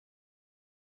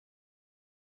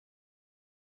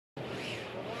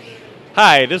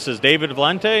Hi, this is David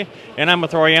Valente, and I'm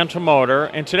with Oriental Motor,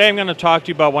 and today I'm going to talk to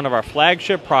you about one of our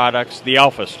flagship products, the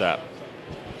Alpha Step.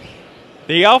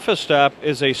 The Alpha Step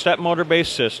is a step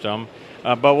motor-based system,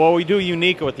 but what we do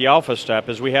unique with the Alpha Step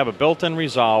is we have a built-in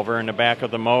resolver in the back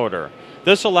of the motor.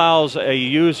 This allows a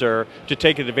user to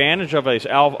take advantage of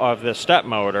the step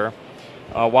motor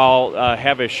while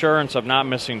have assurance of not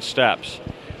missing steps.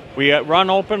 We run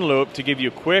open loop to give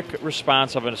you quick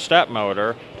response of a step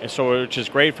motor, which is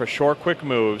great for short, quick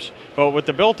moves. But with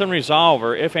the built-in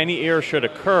resolver, if any error should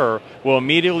occur, we'll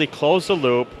immediately close the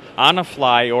loop on the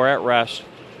fly or at rest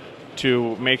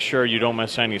to make sure you don't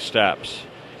miss any steps.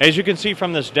 As you can see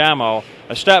from this demo,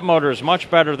 a step motor is much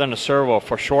better than a servo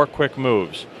for short, quick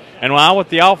moves. And while with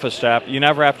the Alpha Step, you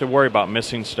never have to worry about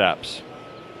missing steps.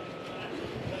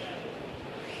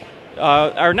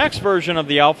 Our next version of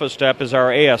the Alpha Step is our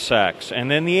ASX, and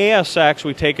in the ASX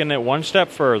we've taken it one step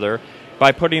further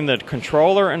by putting the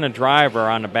controller and the driver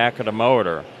on the back of the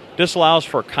motor. This allows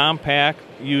for compact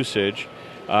usage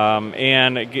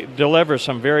and delivers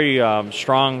some very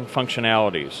strong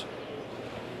functionalities.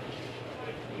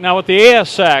 Now with the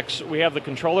ASX, we have the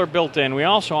controller built in. We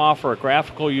also offer a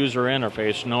graphical user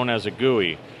interface known as a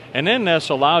GUI, and in this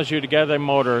allows you to get the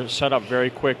motor set up very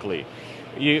quickly.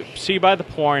 You see by the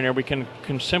pointer, we can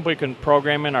simply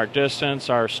program in our distance,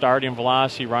 our starting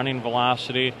velocity, running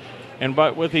velocity,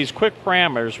 but with these quick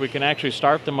parameters, we can actually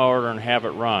start the motor and have it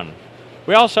run.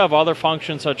 We also have other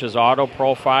functions such as auto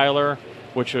profiler,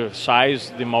 which will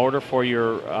size the motor for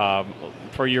your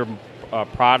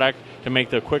product to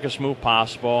make the quickest move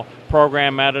possible.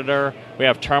 Program editor. We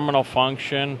have terminal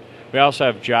function. We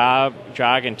also have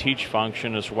jog and teach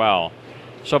function as well.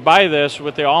 So by this,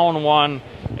 with the all-in-one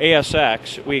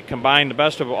ASX, we combine the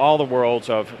best of all the worlds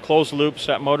of closed-loop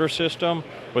step motor system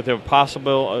with the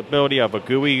possibility of a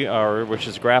GUI, which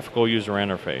is graphical user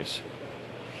interface.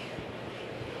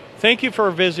 Thank you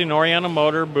for visiting Oriental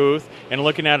Motor booth and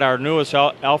looking at our newest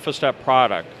Alpha Step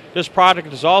product. This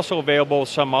product is also available with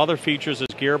some other features as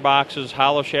gearboxes,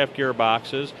 hollow shaft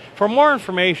gearboxes. For more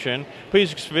information,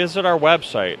 please visit our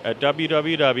website at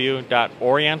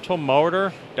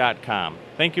www.orientalmotor.com.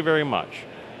 Thank you very much.